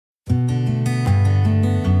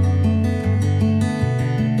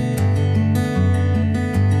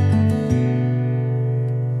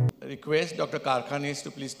request Dr. Karkhanis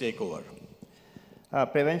to please take over.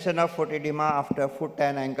 Prevention of foot edema after foot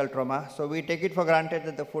and ankle trauma. So we take it for granted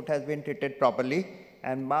that the foot has been treated properly,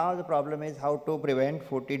 and now the problem is how to prevent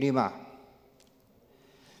foot edema.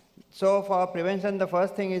 So for prevention, the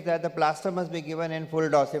first thing is that the plaster must be given in full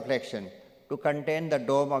dorsiflexion to contain the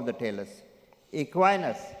dome of the talus.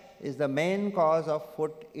 Equinus is the main cause of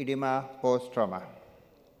foot edema post-trauma.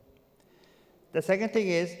 The second thing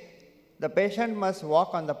is the patient must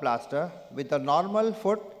walk on the plaster with the normal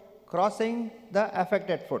foot crossing the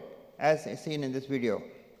affected foot, as seen in this video.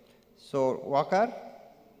 So walker,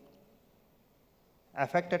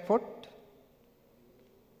 affected foot,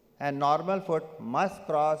 and normal foot must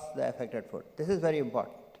cross the affected foot. This is very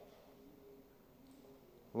important.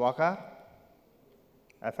 Walker,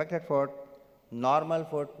 affected foot, normal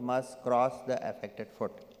foot must cross the affected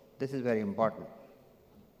foot. This is very important.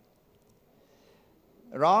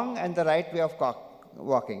 Wrong and the right way of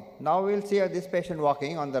walking. Now we will see this patient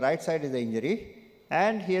walking. On the right side is the injury,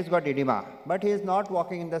 and he has got edema, but he is not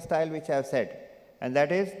walking in the style which I have said, and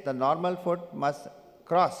that is the normal foot must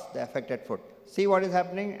cross the affected foot. See what is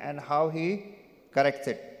happening and how he corrects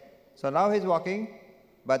it. So now he is walking,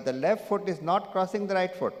 but the left foot is not crossing the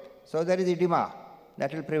right foot. So there is edema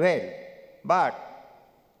that will prevail. But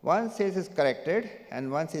once he is corrected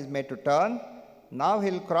and once he is made to turn, now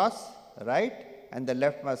he will cross right and the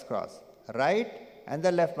left must cross. Right and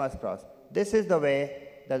the left must cross. This is the way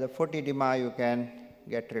that the foot edema you can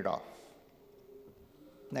get rid of.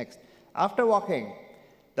 Next, after walking,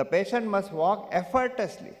 the patient must walk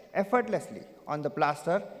effortlessly on the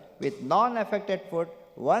plaster with non-affected foot,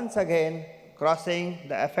 once again crossing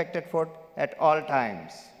the affected foot at all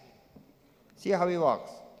times. See how he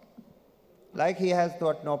walks, like he has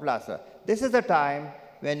got no plaster. This is the time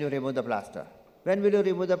when you remove the plaster. When will you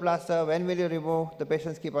remove the plaster? When will you remove? The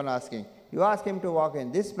patients keep on asking. You ask him to walk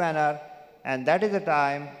in this manner, and that is the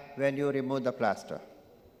time when you remove the plaster.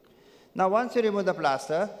 Now once you remove the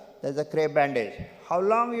plaster, there is a crepe bandage. How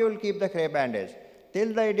long you will keep the crepe bandage?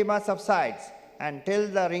 Till the edema subsides and till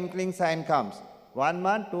the wrinkling sign comes. 1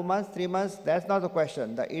 month, 2 months, 3 months, that's not the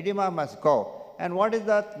question. The edema must go. And what is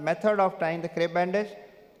the method of tying the crepe bandage?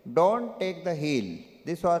 Don't take the heel.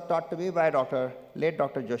 This was taught to me by late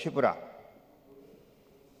Dr. Joshipura.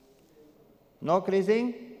 No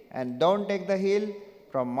creasing, and don't take the heel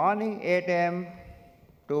from morning 8 a.m.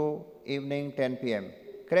 to evening 10 p.m.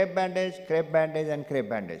 Crepe bandage, and crepe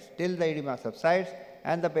bandage till the edema subsides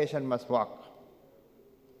and the patient must walk.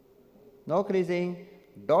 No creasing,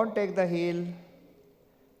 don't take the heel.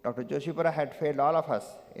 Dr. Joshipura had failed all of us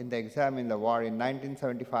in the exam in the ward in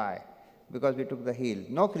 1975 because we took the heel.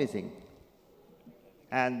 No creasing.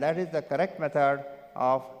 And that is the correct method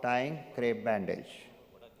of tying crepe bandage.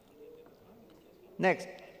 Next,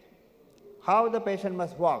 how the patient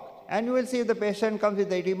must walk. And you will see if the patient comes with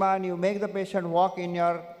the edema and you make the patient walk in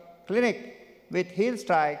your clinic with heel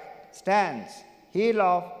strike, stance, heel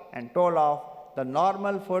off and toe off, the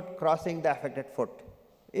normal foot crossing the affected foot.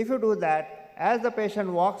 If you do that, as the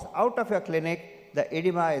patient walks out of your clinic, the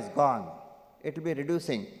edema is gone. It will be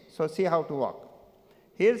reducing. So see how to walk.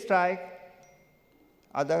 Heel strike,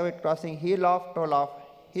 other way crossing, heel off, toe off,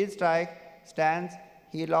 heel strike, stance,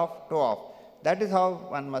 heel off, toe off. That is how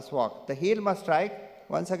one must walk. The heel must strike.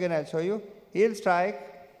 Once again, I'll show you. Heel strike,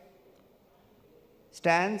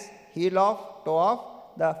 stance, heel off, toe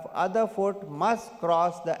off. The other foot must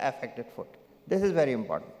cross the affected foot. This is very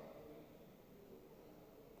important.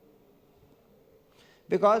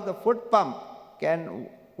 Because the foot pump can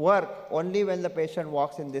work only when the patient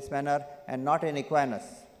walks in this manner and not in equinus.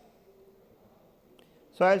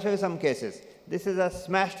 So I'll show you some cases. This is a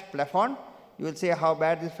smashed plafond. You will see how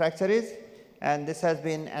bad this fracture is. And this has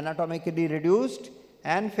been anatomically reduced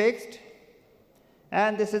and fixed.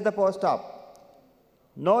 And this is the post-op.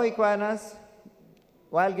 No equinus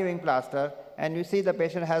while giving plaster. And you see the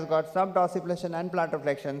patient has got some dorsiflexion and plantar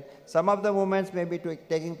flexion. Some of the movements may be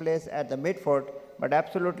taking place at the midfoot, but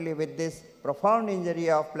absolutely with this profound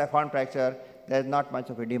injury of plafond fracture, there is not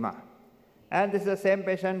much of edema. And this is the same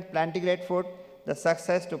patient, plantigrade foot, the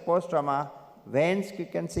success to post-trauma, veins you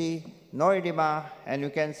can see, no edema, and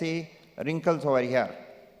you can see wrinkles over here.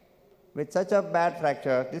 With such a bad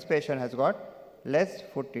fracture, this patient has got less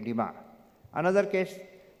foot edema. Another case,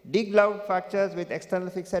 degloved fractures with external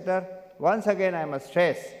fixator. Once again, I must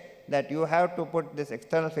stress that you have to put this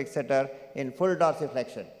external fixator in full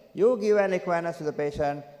dorsiflexion. You give an equinus to the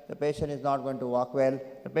patient is not going to walk well,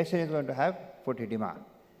 the patient is going to have foot edema.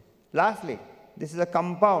 Lastly, this is a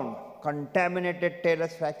compound contaminated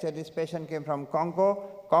talus fracture. This patient came from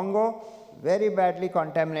Congo, very badly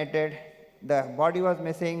contaminated the body was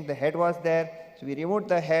missing, the head was there. So we removed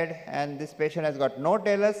the head, and this patient has got no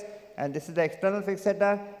talus, and this is the external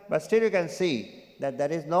fixator, but still you can see that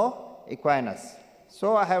there is no equinus.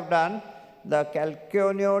 So I have done the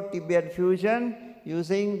calcaneotibial fusion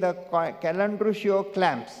using the Calendruccio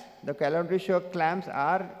clamps. The Calendruccio clamps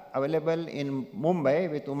are available in Mumbai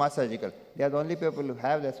with Uma Surgical. They are the only people who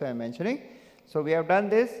have, that's why I'm mentioning. So we have done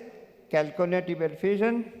this calcaneotibial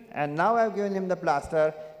fusion, and now I have given him the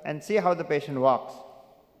plaster, and see how the patient walks.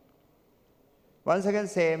 Once again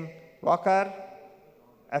same, walker,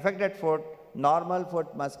 affected foot, normal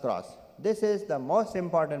foot must cross. This is the most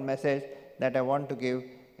important message that I want to give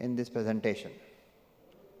in this presentation.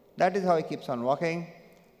 That is how he keeps on walking.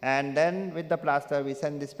 And then with the plaster, we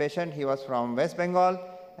sent this patient. He was from West Bengal,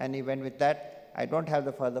 and he went with that. I don't have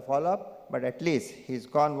the further follow-up, but at least he's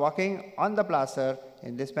gone walking on the plaster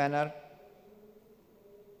in this manner.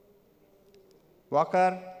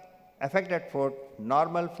 Walker, affected foot,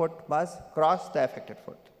 normal foot must cross the affected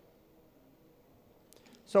foot.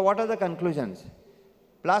 So what are the conclusions?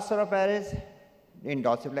 Plaster of Paris in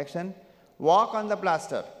dorsiflexion, walk on the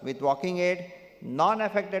plaster with walking aid,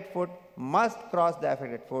 non-affected foot must cross the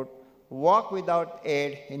affected foot, walk without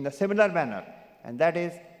aid in the similar manner, and that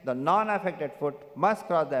is the non-affected foot must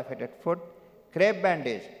cross the affected foot, crepe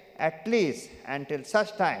bandage at least until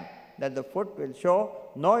such time that the foot will show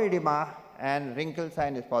no edema and wrinkle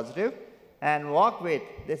sign is positive, and walk with,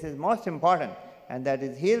 this is most important, and that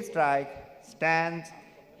is heel strike, stance,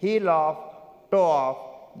 heel off, toe off,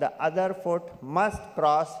 the other foot must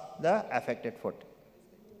cross the affected foot.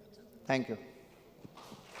 Thank you.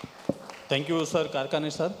 Thank you, sir.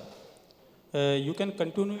 Karkhanis, sir. You can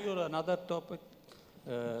continue your another topic,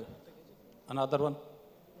 another one.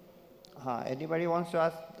 Anybody wants to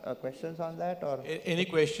ask questions on that? Or Any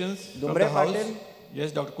questions from Dumbre the house? Patil?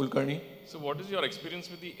 Yes, Dr. Kulkarni. So what is your experience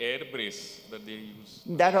with the air brace that they use?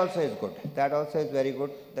 That also is good. That also is very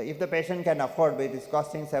good. If the patient can afford it, is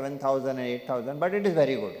costing 7,000 and 8,000, but it is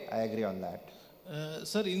very good. I agree on that.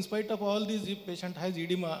 Sir, in spite of all these, if patient has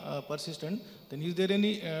edema persistent, then is there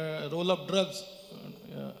any role of drugs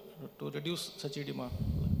to reduce such edema?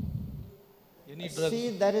 Any drugs?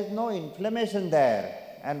 See, there is no inflammation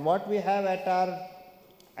there, and what we have at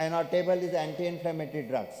our table is anti-inflammatory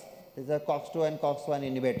drugs. These are COX-2 and COX-1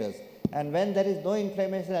 inhibitors. And when there is no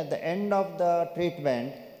inflammation at the end of the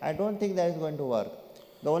treatment, I don't think that is going to work.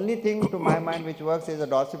 The only thing to my mind which works is the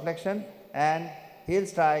dorsiflexion and heel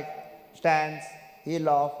strike, stance, heel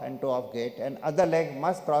off and toe off gait, and other leg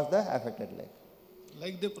must cross the affected leg.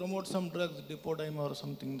 Like they promote some drugs, Odema or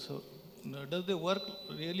something, so does they work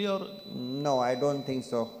really or? No, I don't think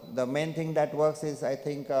so. The main thing that works is, I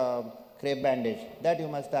think, crepe bandage. That you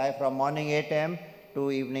must tie from morning 8 a.m.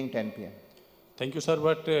 to evening 10 p.m. Thank you, sir.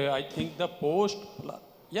 But I think the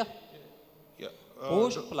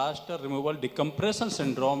post-plaster removal decompression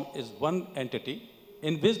syndrome is one entity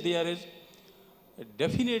in which there is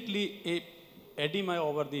definitely a edema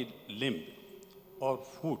over the limb or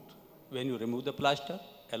foot when you remove the plaster,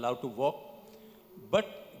 allowed to walk. But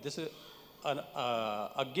this is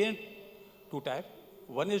again two types.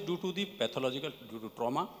 One is due to the pathological, due to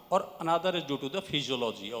trauma, or another is due to the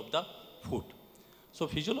physiology of the foot. So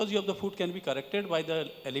physiology of the foot can be corrected by the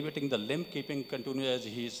elevating the limb, keeping continuous as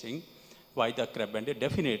he is saying, by the crepe bandage,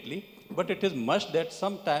 definitely. But it is must that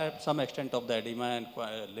some extent of the edema and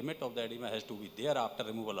limit of the edema has to be there after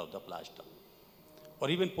removal of the plaster, or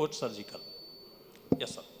even post-surgical.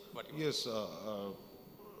 Yes, sir. Yes,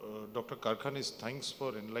 Dr. Karkhanis, thanks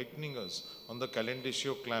for enlightening us on the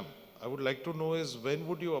Calendruccio clamp. I would like to know is when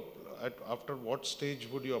would you, after what stage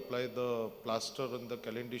would you apply the plaster and the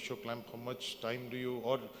Calendruccio clamp? How much time do you,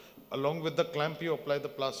 or along with the clamp you apply the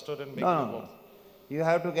plaster and make it walk? You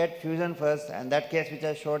have to get fusion first, and that case which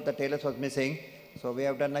I showed, the talus was missing. So we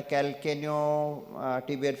have done a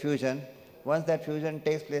calcaneotibial fusion. Once that fusion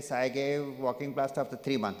takes place, I gave walking plaster after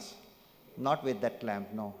 3 months. Not with that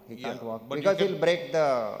clamp, no, he can't walk. Because he'll break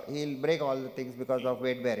all the things because of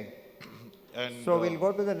weight bearing. And so we'll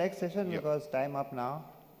go to the next session because time up now.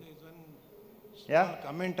 There is one small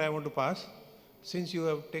comment I want to pass. Since you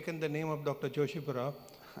have taken the name of Dr. Joshipura,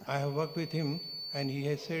 I have worked with him, and he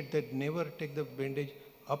has said that never take the bandage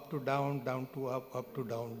up to down, down to up to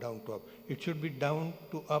down, down to up. It should be down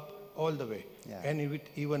to up all the way, and with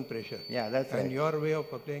even pressure. Yeah, that's right. And your way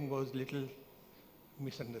of applying was little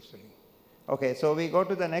misunderstanding. Okay, so we go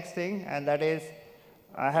to the next thing, and that is,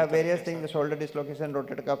 I have various things, the shoulder dislocation,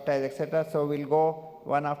 rotator cuff ties, etc. So we'll go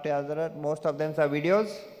one after the other. Most of them are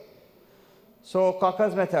videos. So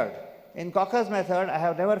Cocker's method. In Koch's method, I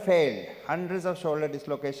have never failed. Hundreds of shoulder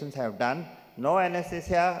dislocations I have done. No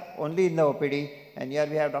anesthesia, only in the OPD. And here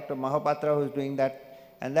we have Dr. Mahapatra who is doing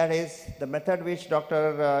that. And that is the method which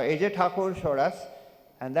Dr. AJ Thakur showed us.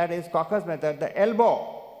 And that is Koch's method. The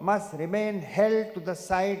elbow must remain held to the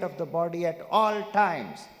side of the body at all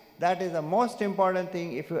times. That is the most important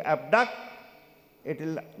thing. If you abduct, it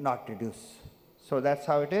will not reduce. So that's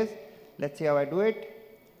how it is. Let's see how I do it.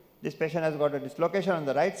 This patient has got a dislocation on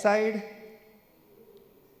the right side.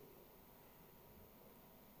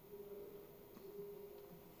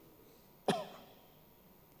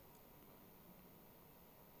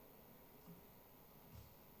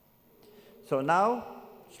 So now,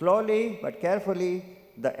 slowly but carefully,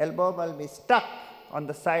 the elbow will be stuck on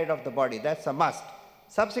the side of the body. That's a must.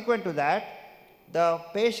 Subsequent to that, the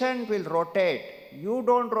patient will rotate. You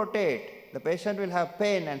don't rotate. The patient will have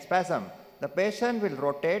pain and spasm. The patient will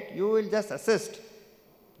rotate. You will just assist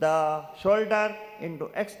the shoulder into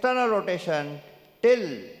external rotation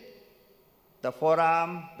till the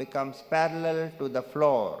forearm becomes parallel to the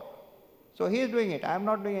floor. So he is doing it. I am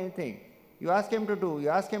not doing anything. You ask him to do, you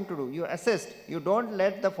ask him to do, you assist. You don't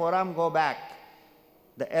let the forearm go back.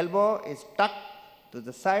 The elbow is tucked to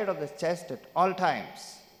the side of the chest at all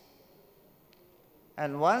times.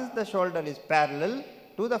 And once the shoulder is parallel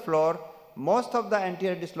to the floor, most of the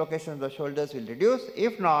anterior dislocation of the shoulders will reduce.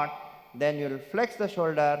 If not, then you will flex the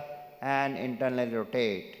shoulder and internally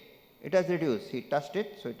rotate. It has reduced. He touched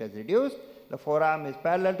it, so it has reduced. The forearm is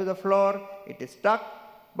parallel to the floor. It is stuck.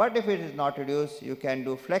 But if it is not reduced, you can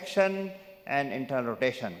do flexion and internal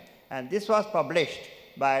rotation. And this was published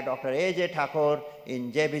by Dr. A.J. Thakur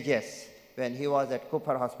in JBJS when he was at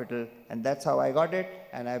Cooper Hospital, and that's how I got it.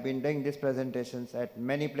 And I've been doing these presentations at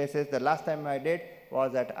many places. The last time I did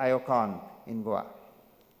was at IOCON in Goa.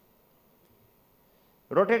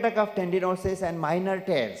 Rotator cuff tendinosis and minor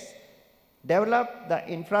tears. Develop the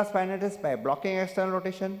infraspinatus by blocking external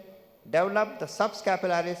rotation. Develop the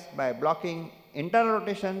subscapularis by blocking internal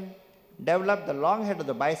rotation. Develop the long head of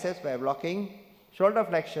the biceps by blocking shoulder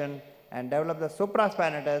flexion, and develop the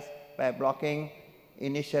supraspinatus by blocking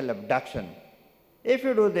initial abduction. If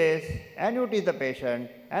you do this and you teach the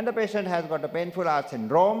patient, and the patient has got a painful arch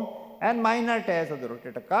syndrome and minor tears of the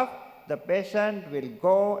rotator cuff, the patient will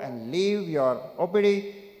go and leave your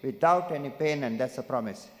OPD without any pain, and that's a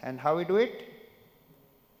promise. And how we do it?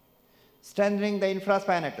 Strengthening the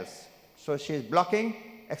infraspinatus. So she is blocking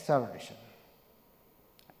external rotation.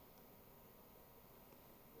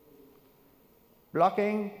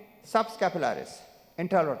 Blocking subscapularis,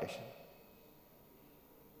 internal rotation.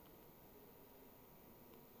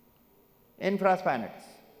 Infraspinatus.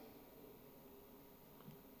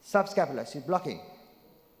 Subscapular, she's blocking.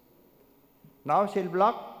 Now she'll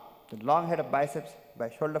block the long head of biceps by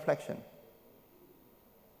shoulder flexion.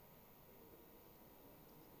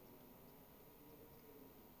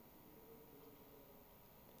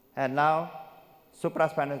 And now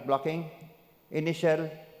supraspinous blocking,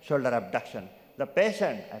 initial shoulder abduction. The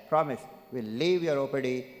patient, I promise, will leave your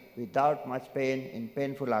OPD without much pain in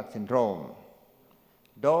painful arch syndrome.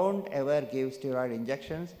 Don't ever give steroid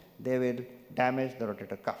injections. They will damage the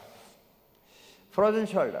rotator cuff. Frozen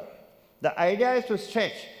shoulder. The idea is to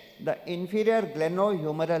stretch the inferior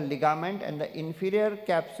glenohumeral ligament and the inferior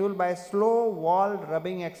capsule by slow wall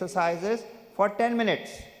rubbing exercises for 10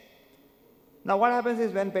 minutes. Now what happens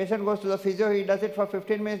is when patient goes to the physio, he does it for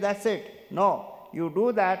 15 minutes, that's it. No, you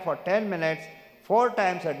do that for 10 minutes, 4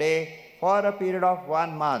 times a day for a period of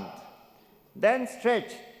 1 month. Then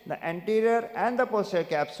stretch the anterior and the posterior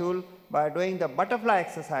capsule by doing the butterfly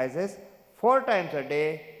exercises 4 times a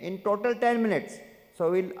day in total 10 minutes.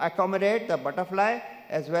 So we'll accommodate the butterfly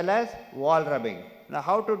as well as wall rubbing. Now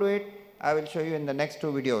how to do it, I will show you in the next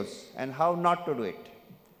 2 videos, and how not to do it.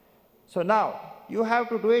 So now you have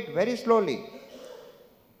to do it very slowly.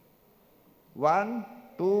 1,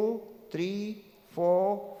 2, 3,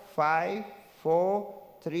 4, 5, 4,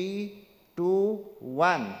 3, 2,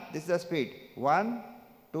 1. This is the speed. 1,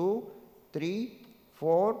 2, 3,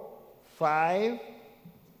 4, 5,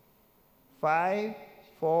 5,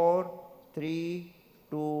 4, 3,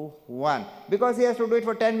 2, 1. Because he has to do it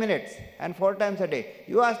for 10 minutes and 4 times a day.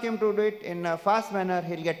 You ask him to do it in a fast manner,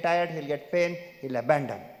 he'll get tired, he'll get pain, he'll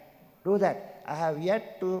abandon. Do that. I have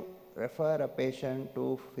yet to refer a patient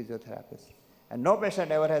to physiotherapist. And no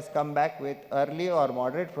patient ever has come back with early or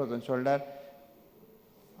moderate frozen shoulder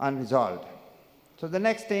unresolved. So the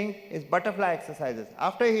next thing is butterfly exercises.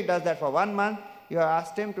 After he does that for 1 month, you have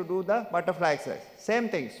asked him to do the butterfly exercise. Same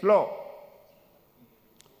thing, slow.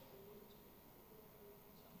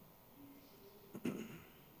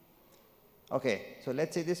 Okay, so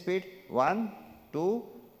let's see this speed. 1, 2,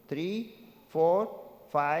 3, 4,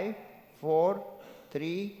 5, 4,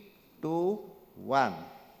 3, 2, 1.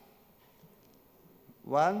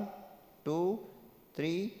 1, 2,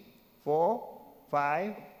 3, 4,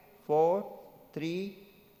 5, 4, 3,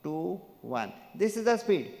 2, 1. This is the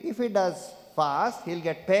speed. If he does fast, he'll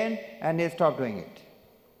get pain and he'll stop doing it.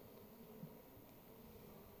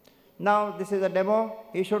 Now this is a demo.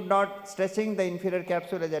 He should not stretching the inferior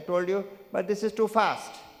capsule as I told you, but this is too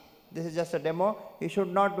fast. This is just a demo. He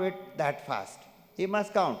should not do it that fast. He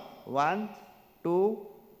must count 1, 2,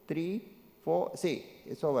 3, 4. See,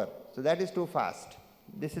 it's over. So that is too fast.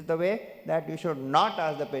 This is the way that you should not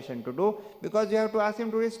ask the patient to do, because you have to ask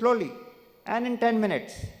him to do it slowly and in 10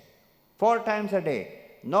 minutes, 4 times a day.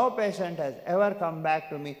 No patient has ever come back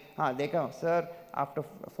to me. They come, sir, after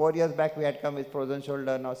 4 years back we had come with frozen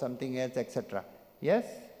shoulder, now something else, etc. Yes?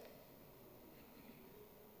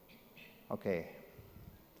 Okay.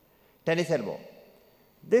 Tennis elbow.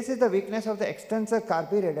 This is the weakness of the extensor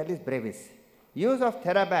carpi radialis brevis. Use of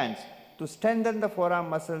therabands to strengthen the forearm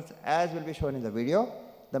muscles, as will be shown in the video.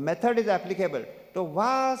 The method is applicable to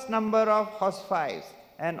vast number of housewives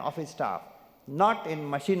and office staff, not in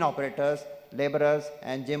machine operators, laborers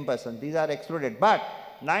and gym persons. These are excluded. But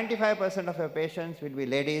 95% of your patients will be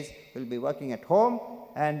ladies, will be working at home,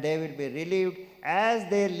 and they will be relieved. As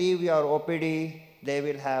they leave your OPD, they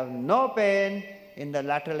will have no pain in the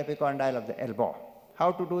lateral epicondyle of the elbow.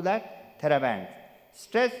 How to do that? Therabands.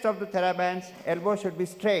 Stretch of the therabands, elbow should be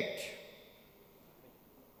straight.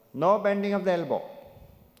 No bending of the elbow.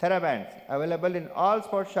 Therabands available in all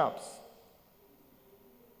sports shops.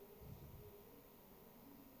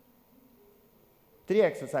 Three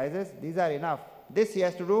exercises, these are enough. This he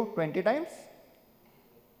has to do 20 times.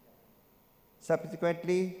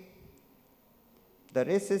 Subsequently, the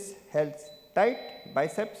wrist is held tight,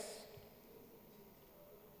 biceps.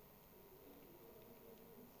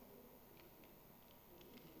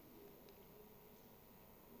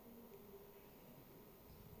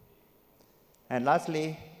 And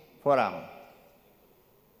lastly, forearm.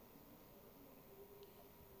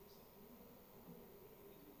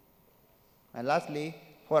 And lastly,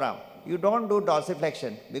 forearm. You don't do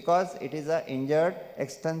dorsiflexion because it is an injured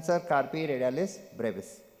extensor carpi radialis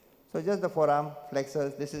brevis. So just the forearm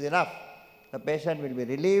flexors, this is enough. The patient will be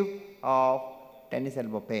relieved of tennis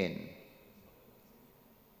elbow pain.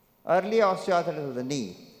 Early osteoarthritis of the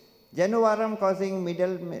knee. Genuvarum causing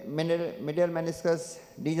medial meniscus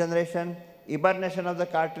degeneration, hibernation of the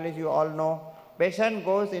cartilage, you all know. Patient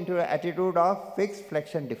goes into an attitude of fixed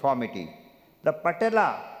flexion deformity. The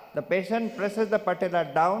patella, the patient presses the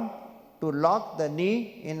patella down to lock the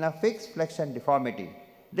knee in a fixed flexion deformity.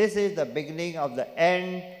 This is the beginning of the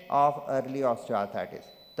end of early osteoarthritis.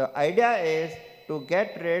 The idea is to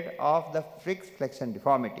get rid of the fixed flexion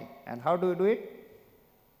deformity. And how do you do it?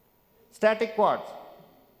 Static quads.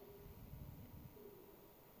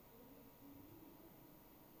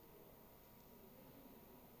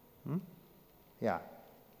 Yeah.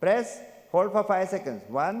 Press, hold for 5 seconds.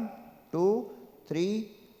 1, 2,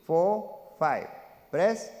 3, 4, 5.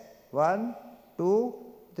 Press 1, 2,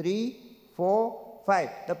 3, 4, 5.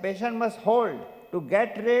 The patient must hold to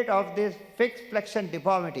get rid of this fixed flexion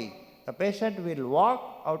deformity. The patient will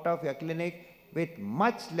walk out of your clinic with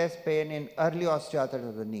much less pain in early osteoarthritis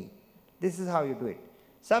of the knee. This is how you do it.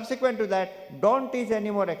 Subsequent to that, don't teach any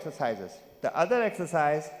more exercises. The other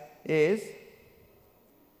exercise is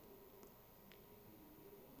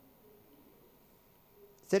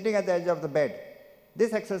sitting at the edge of the bed.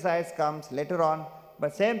 This exercise comes later on,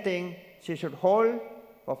 but same thing, she should hold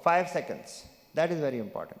for 5 seconds. That is very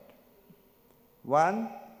important. 1,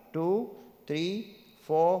 2, 3,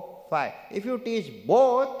 4, 5. If you teach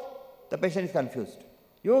both, the patient is confused.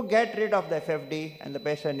 You get rid of the FFD and the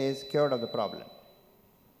patient is cured of the problem.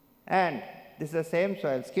 And this is the same, so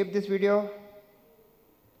I'll skip this video.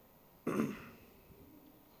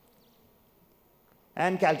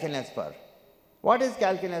 And calcaneal spur. What is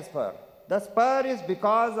calcaneal spur? The spur is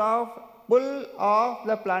because of pull of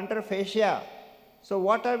the plantar fascia. So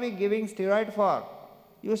what are we giving steroid for?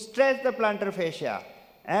 You stretch the plantar fascia.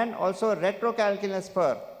 And also retrocalcaneal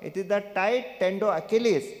spur. It is the tight tendo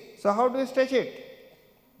Achilles. So how do you stretch it?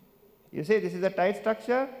 You see, this is a tight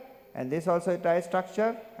structure, and this also a tight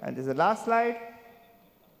structure, and this is the last slide.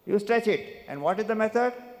 You stretch it. And what is the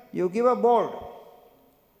method? You give a board.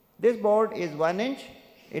 This board is 1 inch.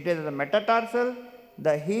 It is a metatarsal.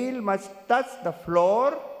 The heel must touch the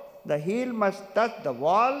floor, the heel must touch the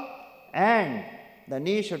wall, and the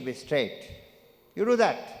knee should be straight. You do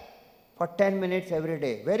that for 10 minutes every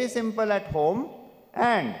day. Very simple at home.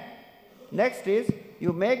 And next is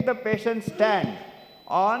you make the patient stand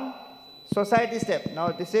on Society step.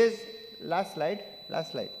 Now this is last slide.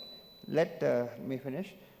 Let me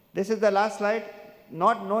finish. This is the last slide.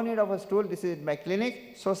 No need of a stool. This is my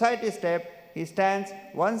clinic. Society step. He stands.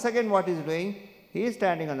 Once again, what he is doing? He is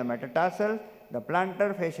standing on the metatarsal. The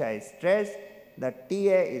plantar fascia is stretched. The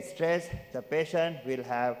TA is stretched. The patient will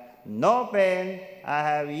have no pain. I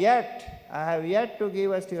have yet to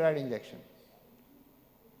give a steroid injection.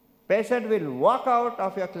 Patient will walk out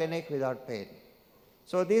of your clinic without pain.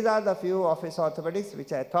 So these are the few office orthopedics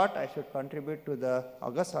which I thought I should contribute to the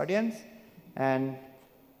august audience. And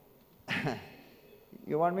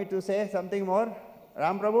you want me to say something more,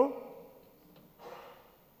 Ram Prabhu?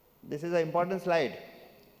 This is an important slide.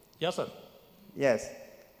 Yes, sir. Yes.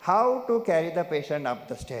 How to carry the patient up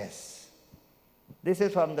the stairs. This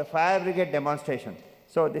is from the fire brigade demonstration.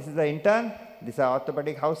 So this is the intern, this is the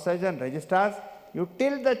orthopedic house surgeon, registrars. You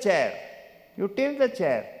tilt the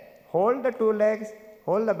chair, hold the two legs,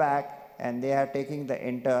 hold the back, and they are taking the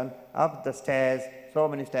intern up the stairs. So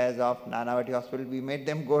many stairs of Nanavati Hospital, we made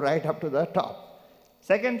them go right up to the top.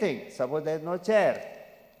 Second thing, suppose there is no chair.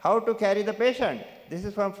 How to carry the patient? This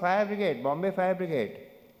is from fire brigade, Bombay Fire Brigade.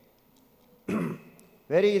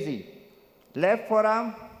 Very easy. Left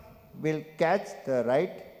forearm will catch the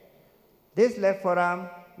right. This left forearm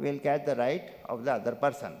will catch the right of the other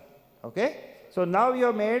person. Okay? So now you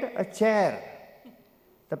have made a chair.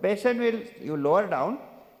 The patient will, you lower down,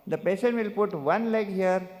 the patient will put one leg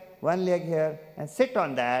here, and sit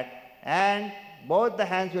on that, and both the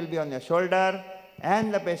hands will be on your shoulder,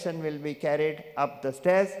 and the patient will be carried up the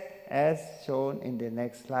stairs as shown in the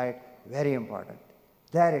next slide. Very important.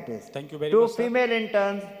 There it is. Thank you very Two much, sir. female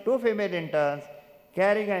interns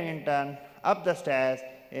carrying an intern up the stairs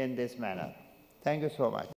in this manner. Thank you so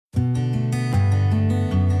much.